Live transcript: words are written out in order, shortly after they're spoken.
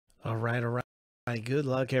All right, all right. Good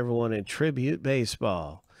luck, everyone, in Tribute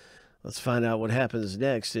Baseball. Let's find out what happens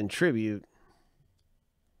next in Tribute.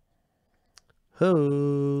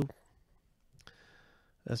 Ho!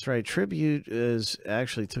 That's right. Tribute is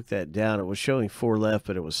actually took that down. It was showing 4 left,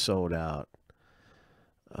 but it was sold out.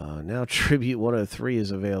 Now Tribute 103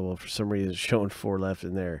 is available. For some reason, it's showing 4 left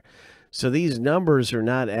in there. So these numbers are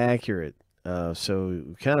not accurate.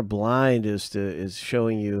 So kind of blind is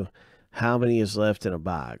showing you how many is left in a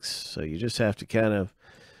box. So you just have to kind of,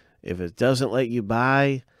 if it doesn't let you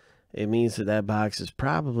buy, it means that that box is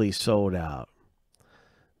probably sold out.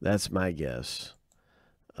 That's my guess.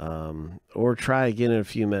 Or try again in a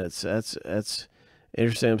few minutes. That's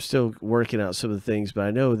interesting. I'm still working out some of the things, but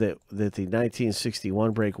I know that the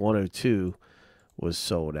 1961 break 102 was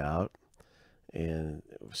sold out. And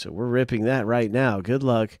so we're ripping that right now. Good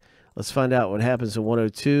luck. Let's find out what happens in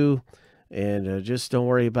 102. And just don't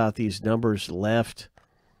worry about these numbers left.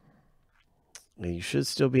 And you should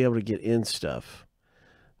still be able to get in stuff.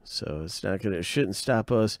 So it's not gonna, it shouldn't stop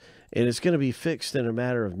us. And it's going to be fixed in a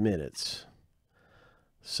matter of minutes.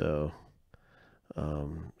 So,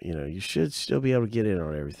 you know, you should still be able to get in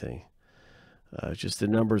on everything. Just the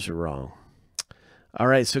numbers are wrong. All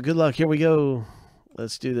right, so good luck. Here we go.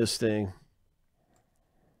 Let's do this thing.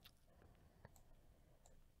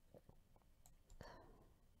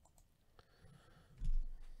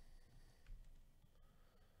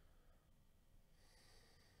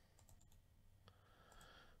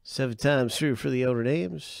 Seven times through for the owner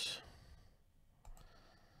names.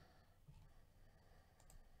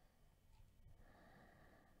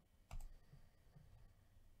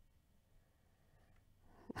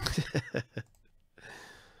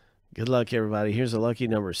 Good luck, everybody. Here's a lucky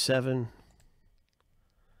number 7.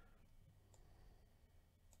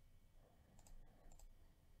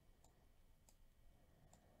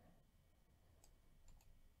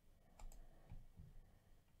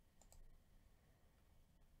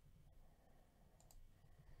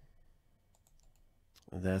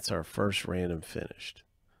 And that's our first random finished.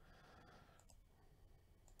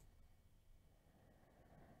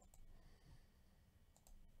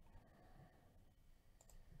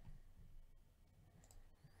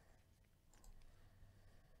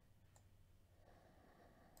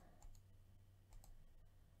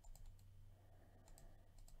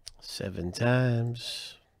 Seven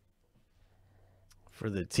times for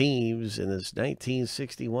the teams in this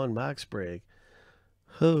 1961 box break.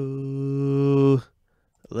 Ho!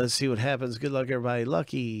 Let's see what happens. Good luck, everybody.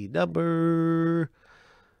 Lucky number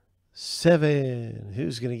 7.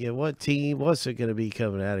 Who's going to get what team? What's it going to be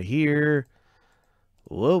coming out of here?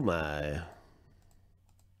 Whoa, my.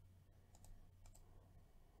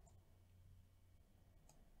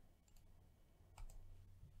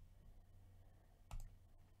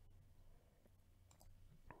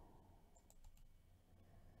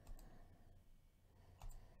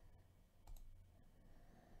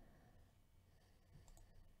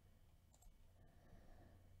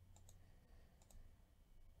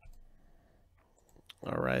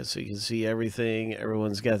 All right, so you can see everything.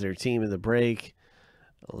 Everyone's got their team in the break.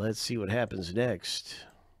 Let's see what happens next.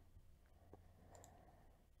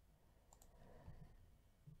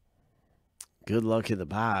 Good luck in the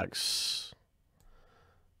box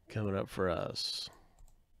coming up for us.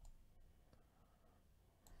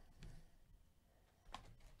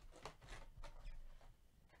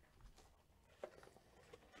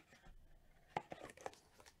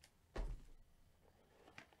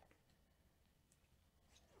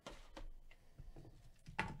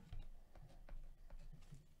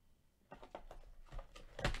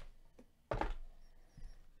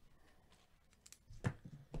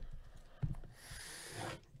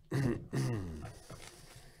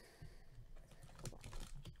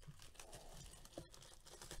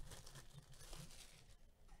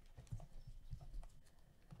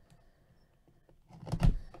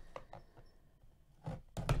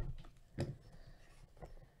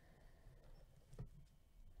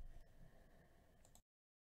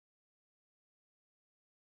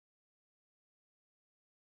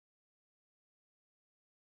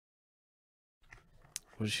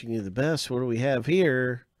 Wishing you the best. What do we have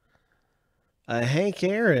here? A Hank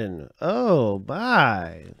Aaron. Oh,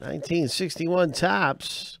 bye. 1961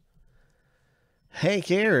 Topps.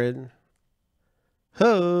 Hank Aaron.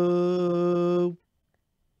 Ho!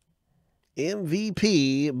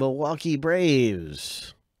 MVP, Milwaukee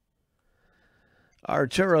Braves.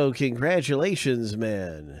 Arturo, congratulations,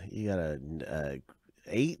 man. You got a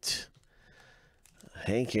 8.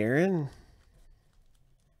 Hank Aaron.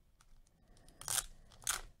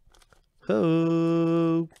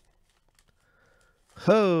 Ho!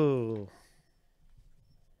 Ho!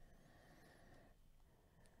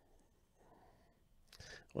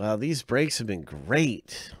 Wow, these breaks have been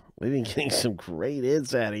great. We've been getting some great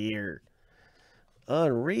hits out of here.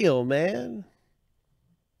 Unreal, man.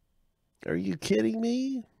 Are you kidding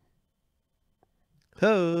me?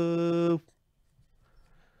 Ho!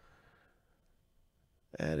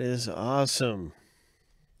 That is awesome.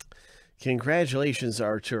 Congratulations,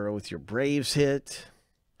 Arturo, with your Braves hit.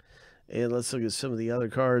 And let's look at some of the other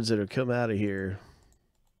cards that have come out of here.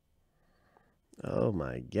 Oh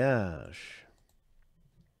my gosh.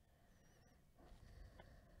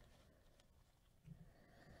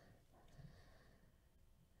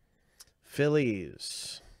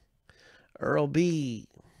 Phillies. Earl B.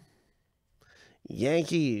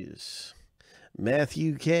 Yankees.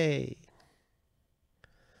 Matthew K.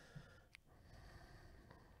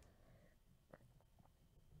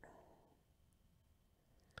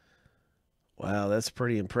 Wow, that's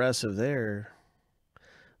pretty impressive there.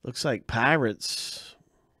 Looks like Pirates.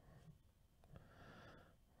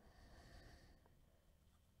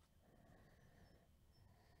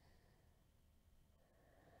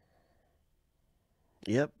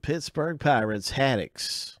 Yep, Pittsburgh Pirates,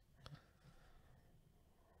 Haddix.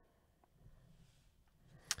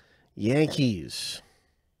 Yankees.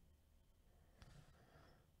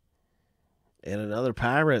 And another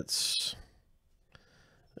Pirates.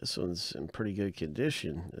 This one's in pretty good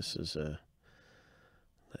condition. This is a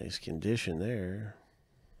nice condition there.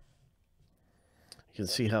 You can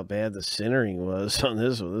see how bad the centering was on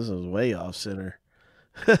this one. This was way off center.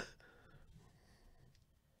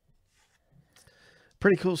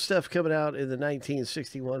 Pretty cool stuff coming out in the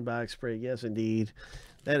 1961 box break. Yes, indeed.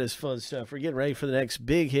 That is fun stuff. We're getting ready for the next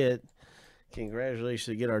big hit.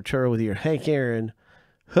 Congratulations again, Arturo, with your Hank Aaron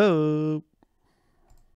Hope.